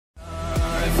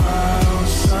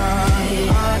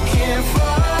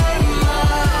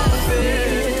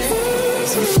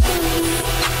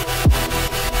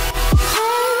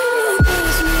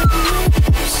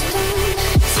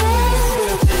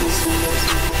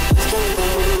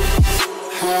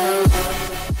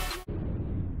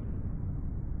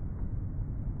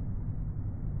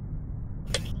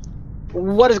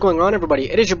What is going on, everybody?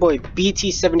 It is your boy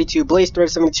BT72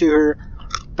 Blaze372 here,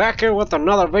 back here with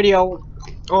another video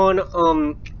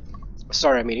on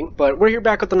sorry I'm eating, but we're here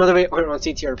back with another video on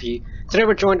CTRP. Today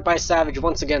we're joined by Savage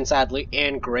once again, sadly,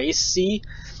 and Gracie.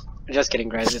 Just kidding,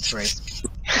 guys, it's Grace.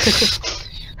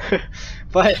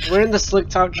 But we're in the Slick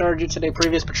Top Charger today.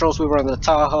 Previous patrols we were on the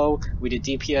Tahoe, we did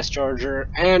DPS Charger,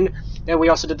 and then we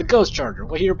also did the Ghost Charger.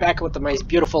 We're here back with the nice,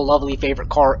 beautiful, lovely favorite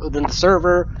car within the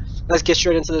server. Let's get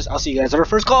straight into this. I'll see you guys on our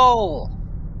first call.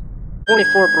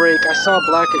 24 break. I saw a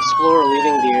black Explorer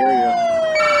leaving the area.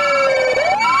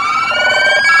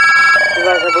 You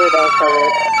guys, I believe that was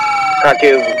covered.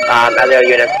 Other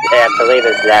units, I believe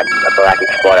is that a black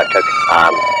Explorer took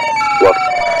Wolf.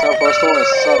 South West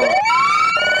West, so.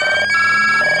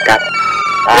 Got.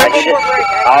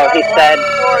 He said.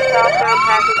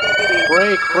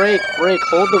 Break.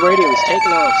 Hold the radio. He's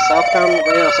taking off. Southbound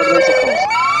radio, southern intake calls.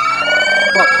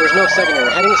 Fuck, there's no secondary.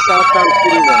 Heading southbound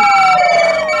PD road.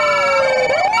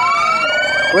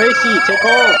 Gracie, take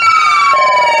calls.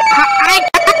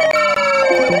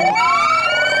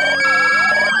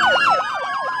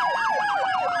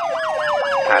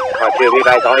 You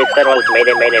guys, all he said was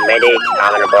mayday. I'm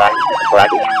in a black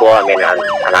Explorer,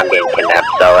 and I'm being kidnapped,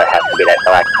 so it has to be that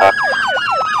black car.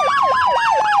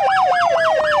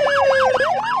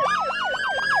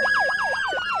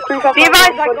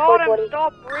 Device, I got him.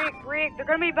 Stop, break. They're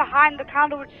gonna be behind the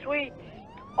Candlewood Suite.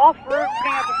 Off road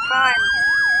putting up his time.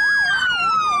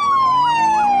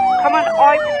 Coming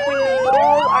out between the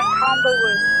mall and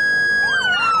Candlewood.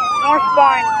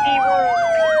 Northbound, D road.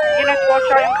 Units,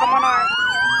 watch out and come on out.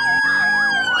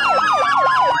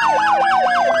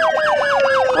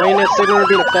 All units, signal will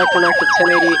be in effect for an active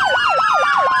 1080.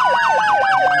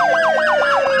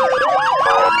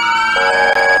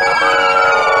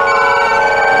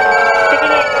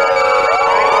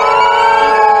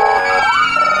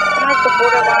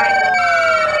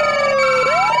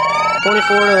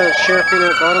 To Sheriff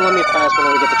Unit, go ahead and let me pass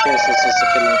whenever we get the chance. This is a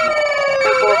kidnapping.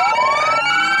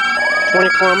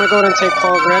 24, I'm gonna go ahead and take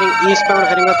calls. We're heading eastbound,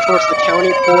 heading up towards the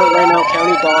county port right now,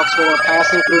 county docks. We're now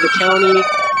passing through the county.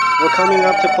 We're coming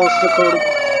up to postal code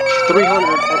 300,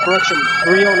 or correction,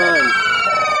 309.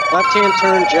 Left-hand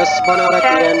turn, just spun out at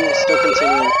the end, still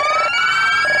continuing.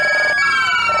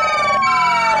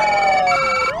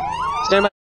 Stand by.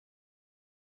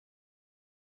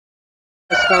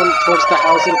 Westbound towards the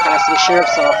housing, passing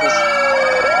Sheriff's Office.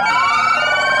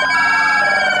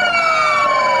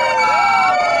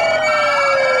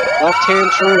 Left-hand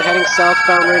turn, heading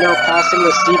southbound right now, passing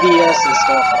the CVS and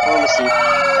stuff, the pharmacy.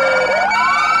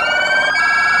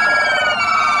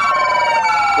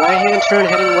 Right-hand turn,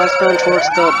 heading westbound towards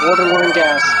the borderline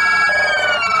gas.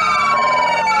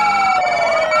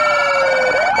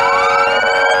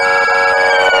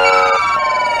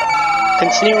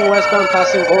 Continuing westbound,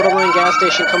 passing borderline gas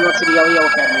station, coming up to the LEO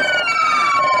Academy.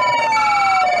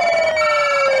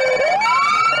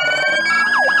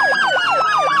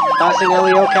 Passing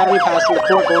LEO Academy, passing the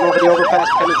court, going over the overpass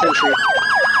penitentiary.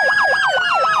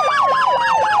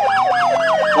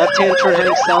 Left-hand turn,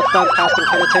 heading southbound, passing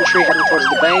penitentiary, heading towards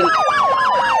the bank.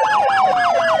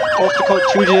 Postal code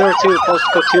 202,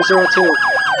 postal code 202.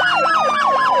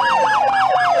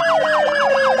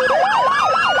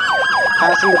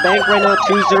 Passing the bank right now,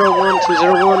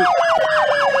 201.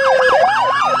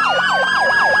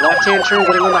 Left-hand turn,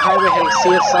 getting on the highway, heading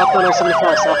CF southbound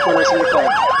I-75,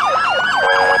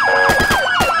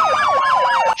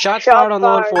 Shots fired on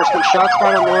law enforcement,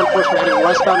 heading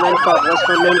westbound 95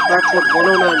 towards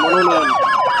 109.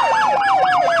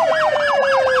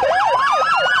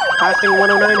 Passing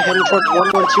 109, heading towards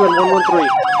 112 and 113.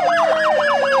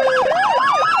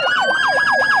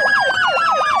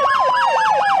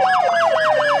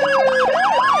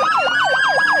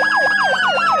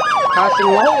 Passing,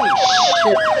 holy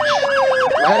shit,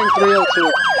 we're heading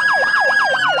 302,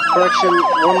 correction,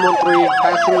 113,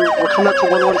 passing, we're coming up to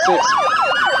 116,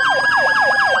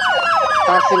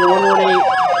 passing 118,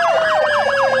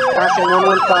 passing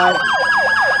 115,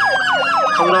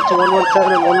 coming up to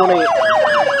 117 and 118.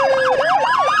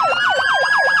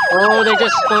 Oh, they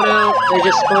just spun out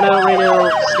right now,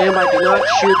 stand by, do not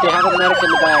shoot, they have a medic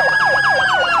in the back.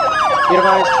 Be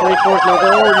advised, 24's no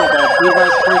go, oh my god. Be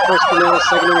advised, 21st Canal,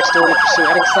 secondary still in pursuit.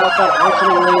 Heading southbound,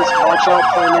 oncoming lanes, watch out,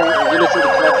 primary, or units in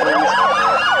the correct lanes.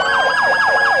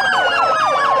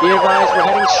 Be advised, we're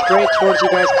heading straight towards you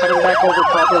guys, cutting back over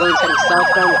proper lanes, heading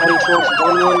southbound, heading towards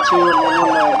 112 and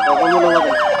 119, or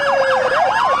 1111.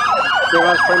 Be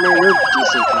advised, primary, you're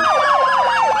DCP.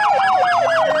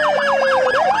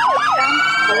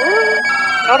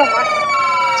 Not on my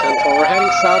 10-4, we're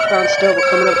heading southbound still, we're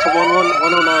coming up to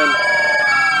 109.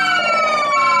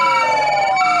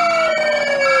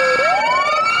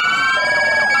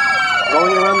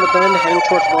 North End, heading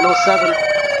towards 107.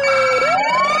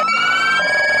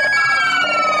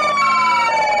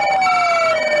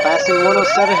 Passing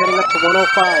 107, heading up to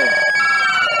 105.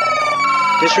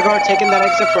 Disregard taking that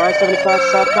exit for I-75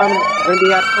 southbound. We're going to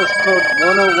be at postcode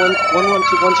 112,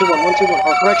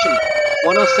 or correction,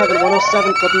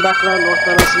 107, flipping back around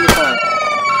northbound I-75.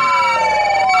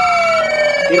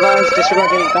 Be advised,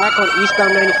 disregard getting back on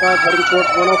eastbound 95, heading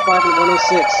towards 105 and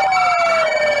 106.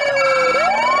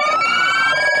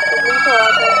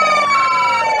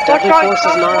 Deadly force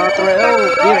is not authorized. Oh,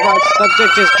 be advised,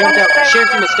 subject just jumped out. Sheriff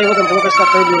unit, stay with him, whoever's that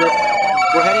third unit.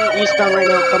 We're heading eastbound right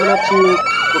now, we're coming up to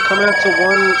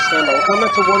 110,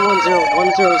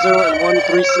 100, and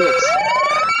 136.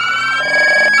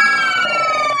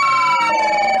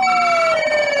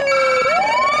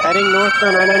 Heading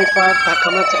northbound I-95,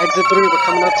 coming up to exit 3, we're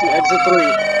coming up to exit 3.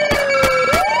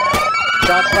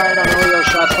 Shots fired on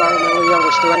Elio,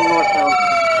 we're still heading northbound.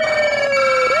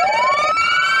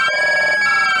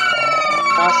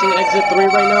 Passing exit 3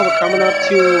 right now, we're coming up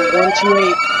to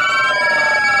 128.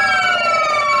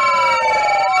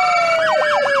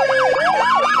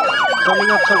 Coming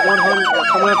up to 100, we're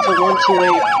coming up to 128.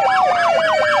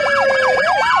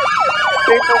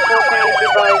 344 county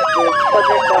advised, the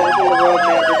subject that was in the road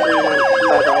manager 3 went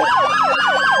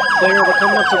Clear, we're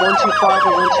coming up to 125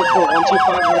 and 124,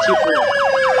 125, 124.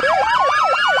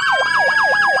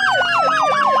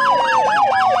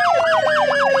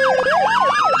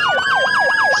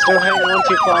 Still heading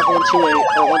 125, 128,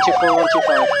 or 124,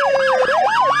 125.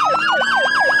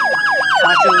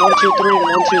 Passing 123 and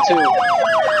 122.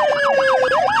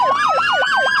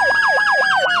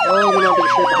 Oh, let me not be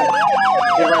sure behind.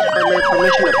 Give us primary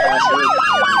permission to pass it.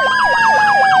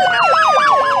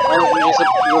 Oh,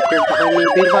 you appeared behind me.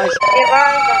 Be advised.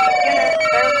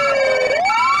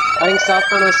 Heading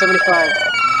southbound I-75.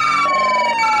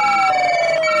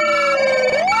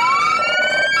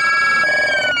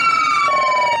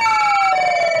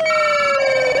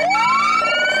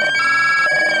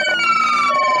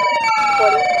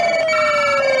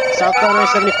 Southbound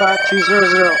I-75,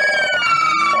 200.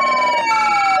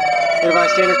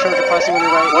 Advise standard charger passing on your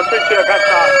right. 132, I got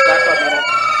shot. Back up unit.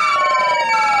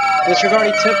 Disregard,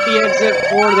 he took the exit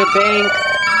for the bank.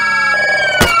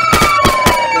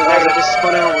 Advise, I just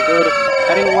spun out, we're good.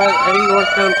 Heading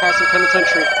northbound, passing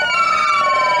Penitentiary.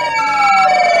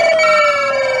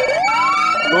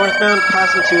 Northbound,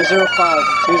 passing 205,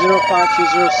 205,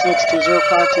 206, 205,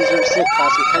 206,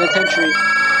 passing Penitentiary.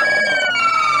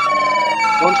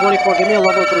 124, give me a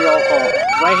level 3 all-call.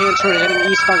 Right-hand turn heading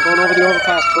eastbound, going over the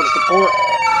overpass towards the port.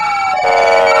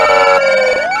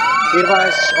 Be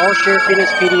advised, all sheriff units,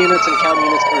 PD units, and county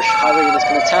units, or highway units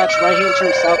can attach. Right-hand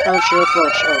turn southbound, sheriff road,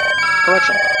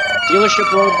 correction. Dealership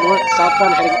road, north,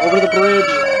 southbound, heading over the bridge.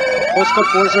 Postcode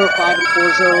 405 and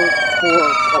 404,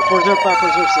 or 405,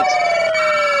 406.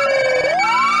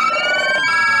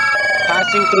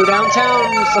 Passing through downtown,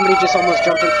 somebody just almost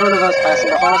jumped in front of us,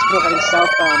 passing the hospital, heading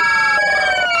southbound.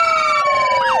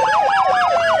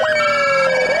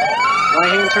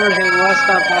 Right-hand turn heading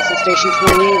westbound, passing station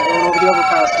 28, going over the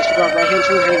overpass. Disregard right-hand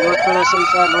turn heading northbound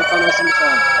I-75, northbound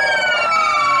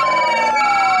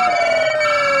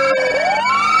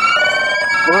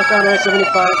I-75. Northbound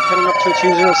I-75, heading up to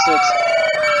 206.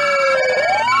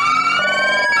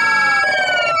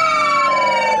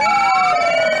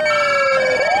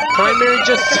 Primary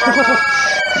just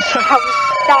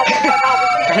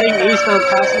heading eastbound,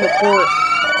 passing the port.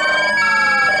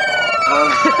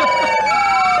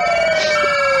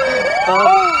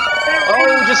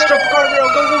 Just struck the guardrail.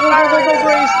 Go,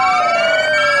 Grace.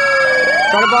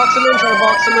 Try to box him in, 20.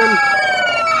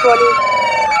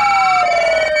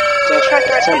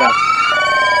 Stand by.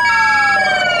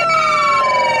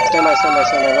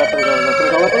 Let them go.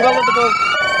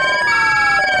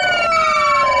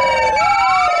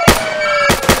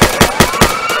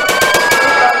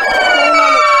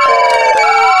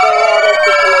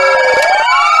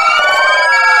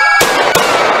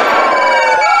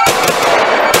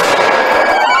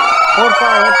 Hold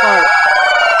fire.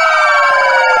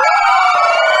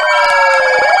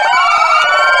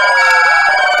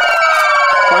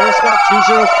 Final stop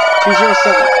 207.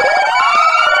 407.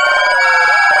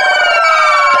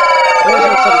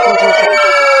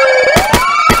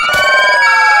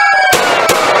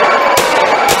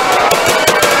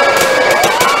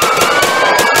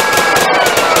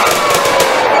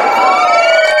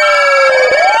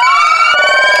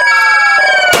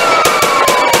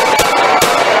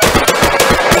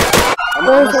 I'm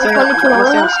gonna say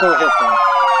I'm still hit though.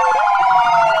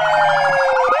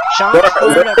 Shots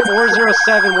fired at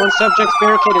 407. One subject's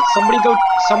barricaded. Somebody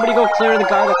go clear the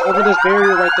guy that's over this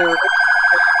barrier right there.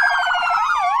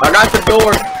 I got the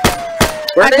door.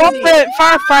 Where I is got he? the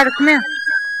firefighter. Come here.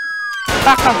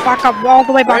 Back up, all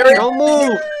the way back here. Don't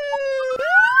move!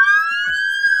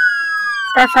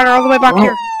 Firefighter, all the way back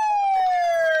here.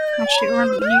 Actually, you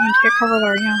can take cover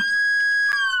there, yeah.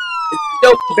 It's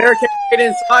still barricaded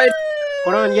inside.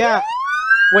 Hold on, yeah.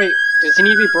 Wait, does he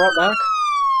need to be brought back?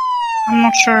 I'm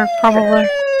not sure, probably. I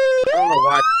don't know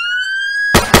why.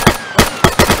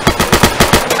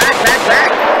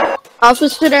 Back. I'll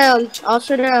sit down.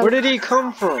 Where did he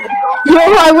come from? Yo,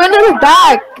 I went in the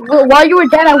back. While you were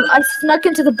dead, I snuck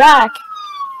into the back.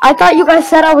 I thought you guys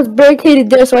said I was barricaded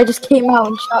there, so I just came out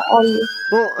and shot all you.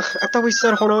 Well, I thought we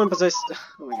said hold on, but oh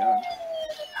my god.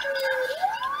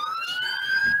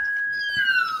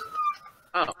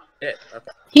 Oh, shit.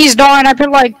 Okay. He's dying. I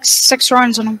put like 6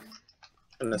 rounds in him.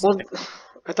 Well,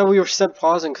 I thought we were said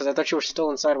pausing because I thought you were still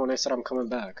inside when I said I'm coming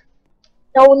back.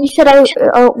 No, when you said I'm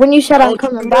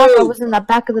coming back, I was in the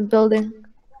back of the building.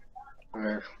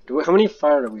 Alright. How many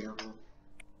fire do we have?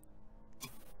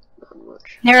 Not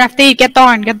much. Here, FD, get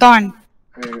down.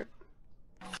 Alright.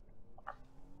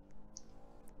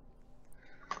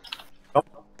 Don't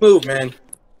move, man.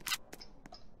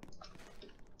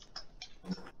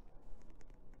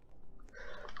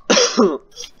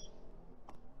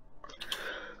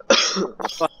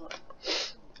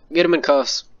 Get him in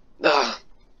cuffs.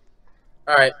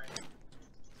 Alright.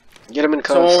 Get him in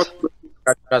cuffs.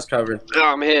 Got you guys covered.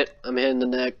 Oh, I'm hit in the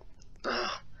neck.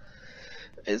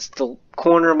 It's the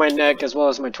corner of my neck as well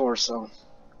as my torso.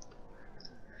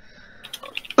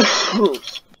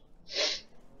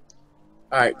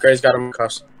 Alright, Gray's got him in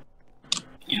cuffs.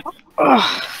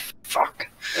 Ugh, fuck.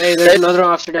 Hey, there's another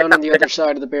officer down on the other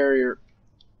side of the barrier.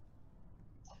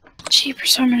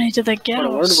 Jeepers, how many did they get Hold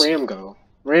on, where'd us? Ram go?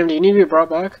 Ram, do you need to be brought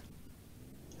back?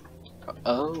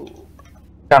 Oh.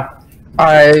 Yeah.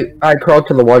 I crawled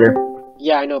to the water.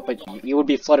 Yeah, I know, but you would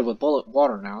be flooded with bullet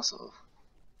water now, so.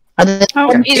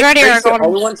 Oh, he's right here. I Gray's the got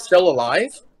only him. one still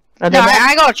alive? No,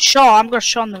 I got shot. I'm gonna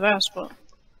shot in the vest, but.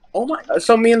 Oh my,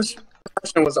 so me and this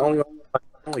person was the only one.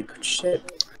 Holy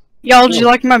shit. Yo, do you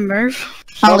like my move?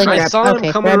 Well, I saw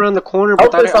him coming around the corner,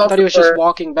 but I thought he was just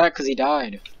walking back because he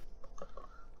died.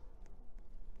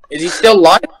 Is he still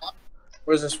alive?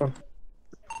 Where's this one?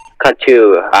 Cut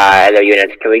to other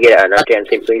units. Can we get an update on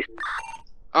scene, please?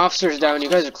 Officers down, you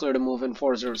guys are clear to move in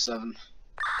 407.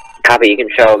 Copy. You can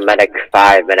show medic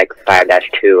 5, medic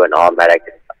 5-2, and all medic.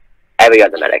 Every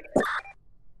other medic.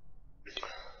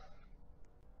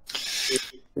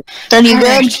 Are you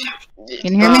good?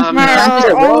 Can you hear me?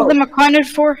 All of them accounted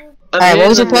for? I'm what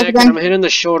was hitting the the plug neck and again? I'm hitting the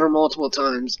shoulder multiple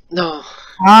times. No.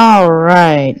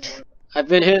 Alright. I've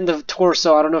been hitting the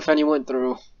torso, I don't know if any went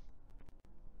through.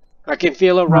 I can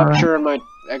feel a rupture in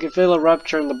I can feel a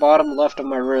rupture in the bottom left of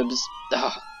my ribs.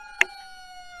 Ugh.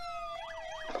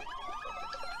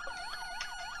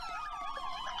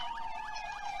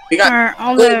 We got Alright,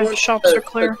 all the shops are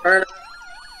clear.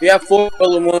 We have 4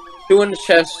 bullet wounds, 2 in the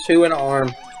chest, 2 in the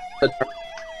arm.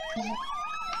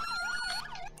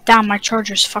 Damn, my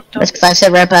charger's fucked up. Risk 5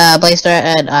 sit rep, blaze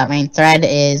thread, thread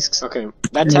is... Okay,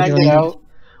 that tagged it out.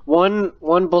 One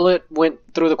bullet went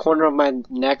through the corner of my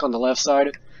neck on the left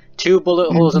side, 2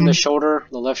 bullet holes in the shoulder,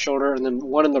 the left shoulder, and then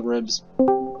 1 in the ribs.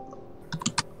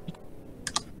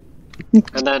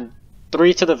 And then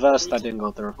 3 to the vest that didn't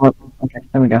go through. Oh, okay,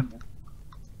 there we go.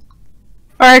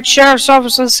 Alright, sheriff's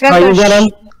office, let's get You get him?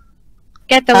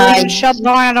 Get the unit shut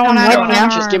down. I don't want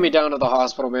to. Just get me down to the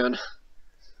hospital, man.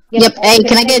 Yep, hey,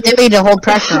 can I get a deputy to hold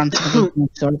pressure on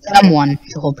someone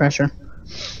to hold pressure?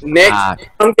 Nick,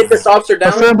 come get this officer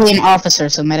down. Preferably an officer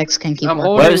so medics can keep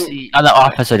working. Where's the other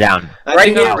officer down? I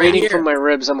think I'm bleeding from my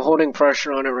ribs. I'm holding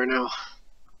pressure on it right now.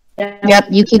 Yep,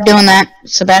 you keep doing that.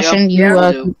 Sebastian,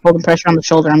 Yep, you keep holding pressure on the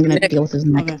shoulder. I'm gonna deal with his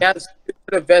neck. He has 2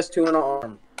 in the vest, 2 in the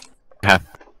arm. Okay.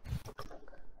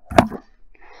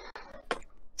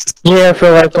 Yeah,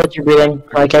 for like what you're breathing.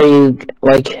 Like, are you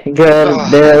like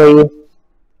good, barely?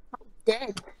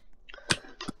 Dead.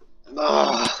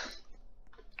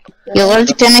 You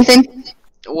allergic to anything?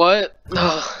 What?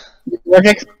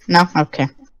 Allergic? No? Okay.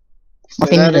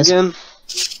 Say that again?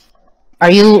 Are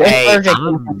you Hey, allergic?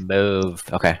 move.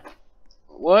 Okay.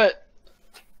 What?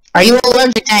 Are you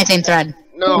allergic to anything, Thread?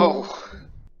 No.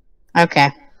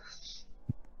 Okay.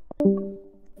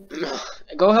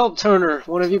 Go help Turner.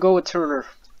 One of you go with Turner.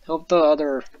 Help the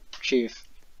other chief.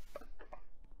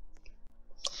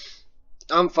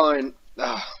 I'm fine.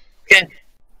 Okay.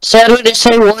 Sadly to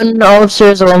say, 1 officer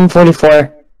is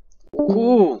 1144.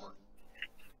 Ooh.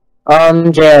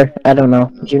 JR, I don't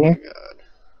know. Junior?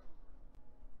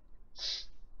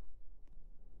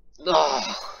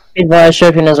 Oh. Advise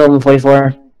Sheriff is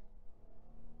 1144.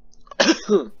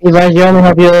 You guys, you want me to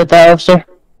help you with that, officer?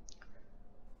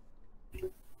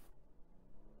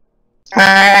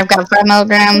 Alright, I've got 5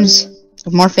 milligrams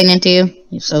of morphine into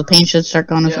you, so the pain should start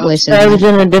going away soon. I was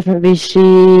in a different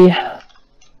BC.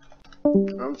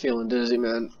 I'm feeling dizzy,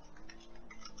 man.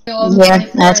 Yeah,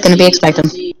 that's gonna be expected.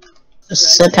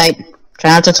 Just sit tight.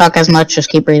 Try not to talk as much, just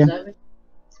keep breathing.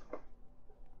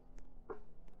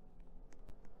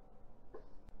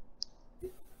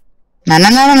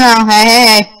 No,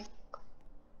 hey.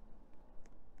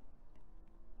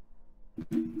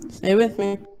 Stay with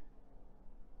me.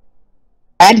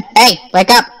 Ed, hey,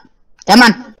 wake up. Come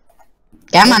on.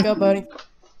 Wake up, buddy.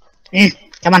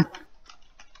 Come on.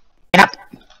 Get up.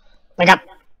 Wake up.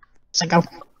 Psycho.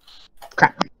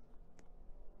 Crap.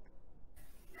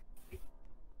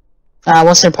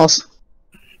 What's their pulse?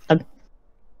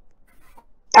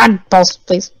 Pulse,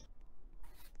 please.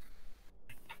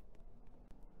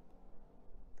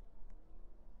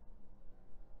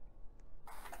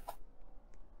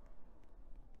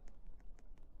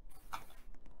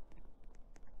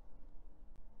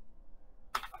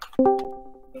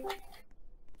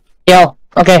 Yo,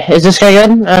 okay, is this guy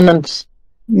good?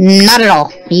 Not at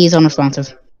all. He's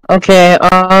unresponsive. Okay,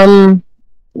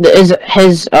 is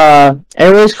his,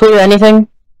 airways clear or anything?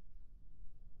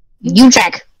 You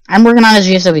check. I'm working on his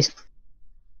GSWs.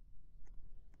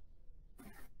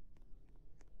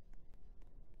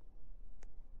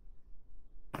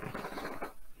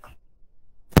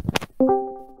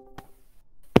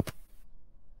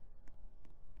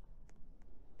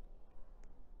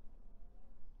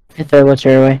 What's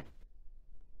your airway?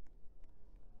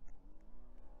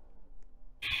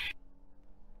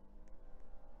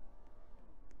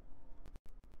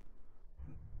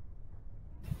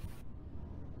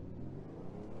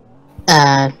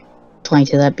 Uh,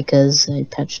 22 that because I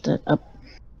patched it up.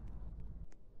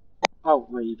 Oh,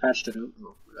 wait, you patched it up?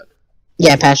 Oh, God.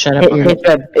 Yeah, I patched it up.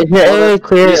 Is the airway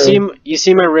clear? You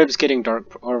see my ribs getting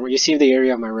dark, or you see the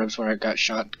area of my ribs where I got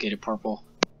shot get it purple.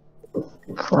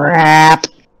 Crap.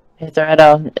 Hey, throw it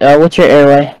out. What's your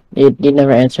airway? You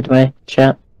never answered my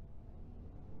chat.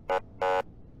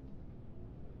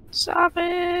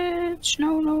 Savage.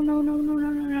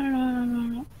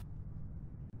 No.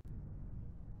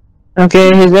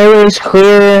 Okay, his airway's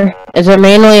clear. Is it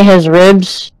mainly his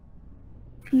ribs?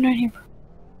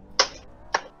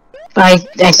 I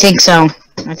think so.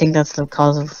 I think that's the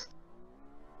cause of.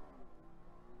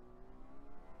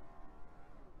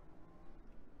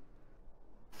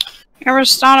 Ever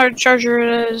standard charger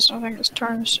it is. I think it's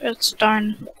turns. It's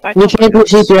done. You can't do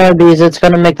CTRPs, it's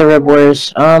gonna make the rib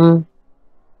worse. Alright,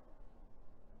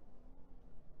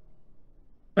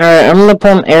 I'm gonna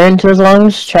pump air into his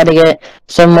lungs, try to get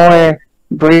some more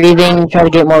breathing, try to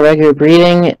get more regular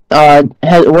breathing.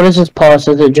 What is his pulse?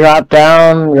 Is it dropped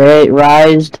down,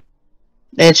 rised?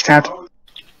 It's trapped.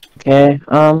 Okay,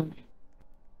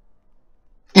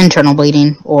 Internal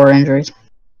bleeding or injuries.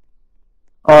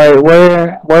 Alright,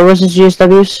 where was his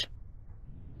GSWs?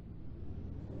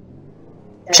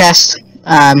 Chest,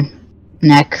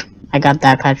 neck. I got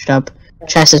that patched up.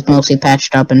 Chest is mostly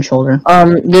patched up, and shoulder.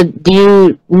 Do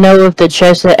you know if the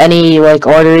chest had any, like,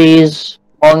 arteries,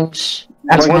 lungs?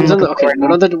 That's One of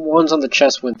the ones on the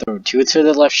chest went through. 2 to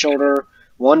the left shoulder,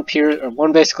 one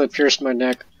basically pierced my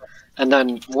neck, and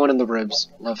then 1 in the ribs,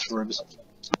 left ribs.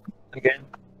 Okay.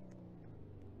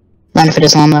 Benefit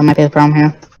is lung, that might be the problem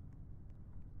here.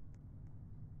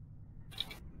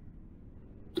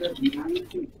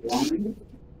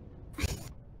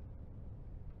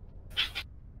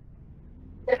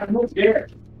 I'm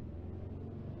scared.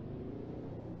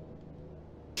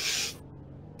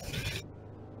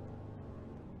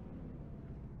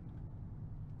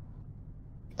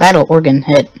 Vital organ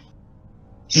hit.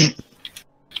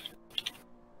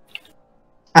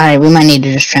 Alright, we might need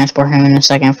to just transport him in a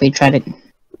second if we try to...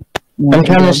 I'm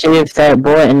trying to see if that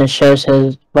bullet in the chest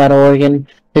has vital organ.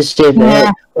 Just see if it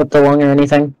hit with the lung or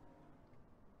anything.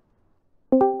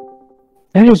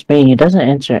 That is me, he doesn't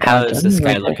answer. How is this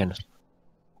guy looking?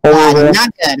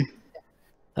 Not good.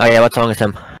 Oh yeah, what's wrong with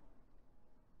him?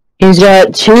 He's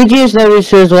got 2 GSWs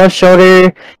to his left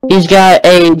shoulder. He's got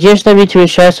a GSW to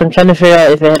his chest. I'm trying to figure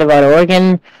out if it hit a vital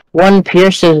organ. 1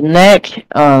 pierced his neck.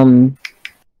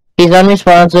 He's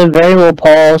unresponsive, very low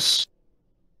pulse.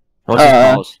 What's his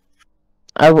pulse?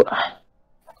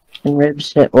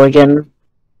 Ribs hit organ.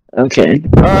 Okay.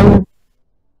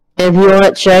 If you want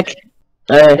to check.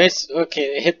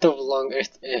 Okay, it hit the lung.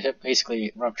 It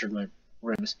basically ruptured my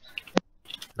ribs.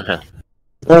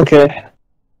 Okay.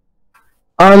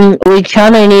 We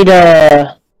kinda need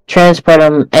to transport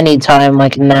him anytime,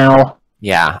 like now.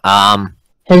 Yeah,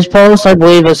 His pulse, I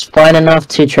believe, is fine enough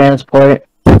to transport.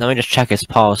 Let me just check his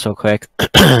pulse real quick.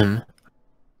 And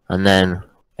then,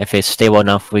 if it's stable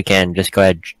enough, we can just go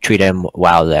ahead and treat him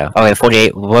while there. Okay,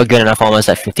 48. We're good enough, almost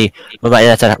at 50. We're right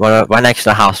next to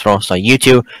the hospital. So you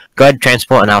two, go ahead and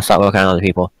transport, and I'll start working on other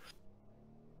people.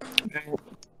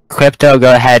 Crypto,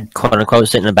 go ahead, quote unquote,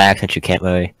 sit in the back since you can't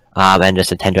really, and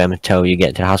just attend to him until you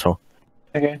get to the hospital.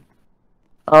 Okay.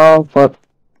 Oh, fuck.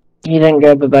 He didn't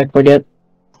grab the backboard yet.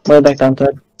 Way back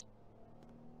downside.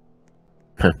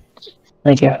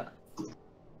 Thank you.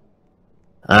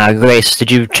 Grace,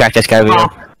 did you check this guy video?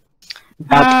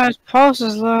 His pulse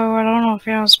is low. I don't know if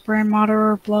he has brain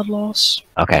matter or blood loss.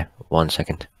 Okay, 1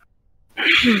 second.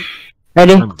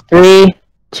 Ready? 3,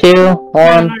 2,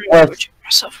 1, lift.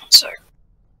 Myself 1 sec.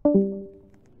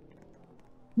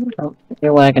 Oh,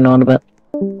 you're lagging on a bit.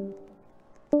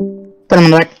 Put him on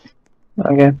the back.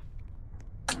 Okay.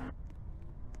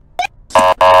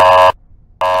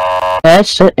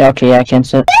 That's it. Okay, yeah, I can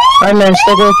sit. Alright, man,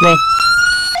 stick with me.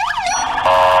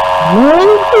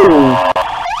 Woo!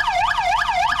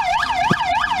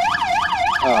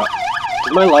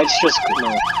 Did my lights just... No,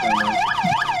 never mind.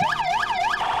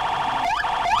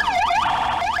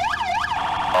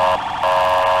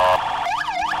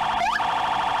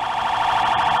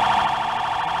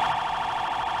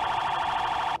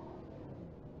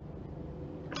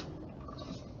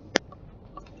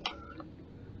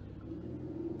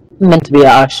 Meant to be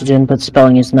oxygen, but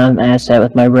spelling is not an asset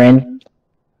with my brain.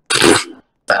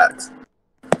 Facts.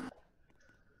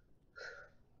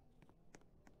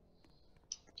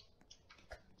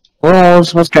 Well,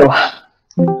 let's go.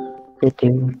 Good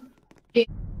dude.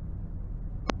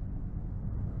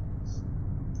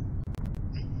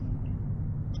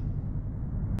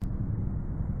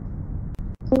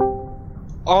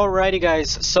 Alrighty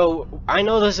guys, so I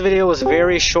know this video was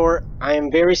very short. I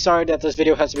am very sorry that this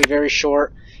video has to be very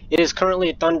short. It is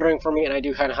currently thundering for me and I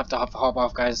do kind of have to hop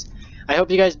off, guys. I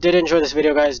hope you guys did enjoy this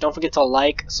video, guys. Don't forget to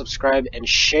like, subscribe, and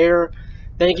share.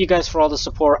 Thank you guys for all the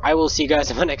support. I will see you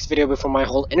guys in my next video before my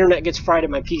whole internet gets fried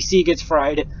and my PC gets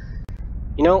fried.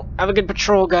 You know, have a good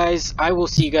patrol, guys. I will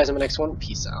see you guys in my next one.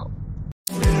 Peace out.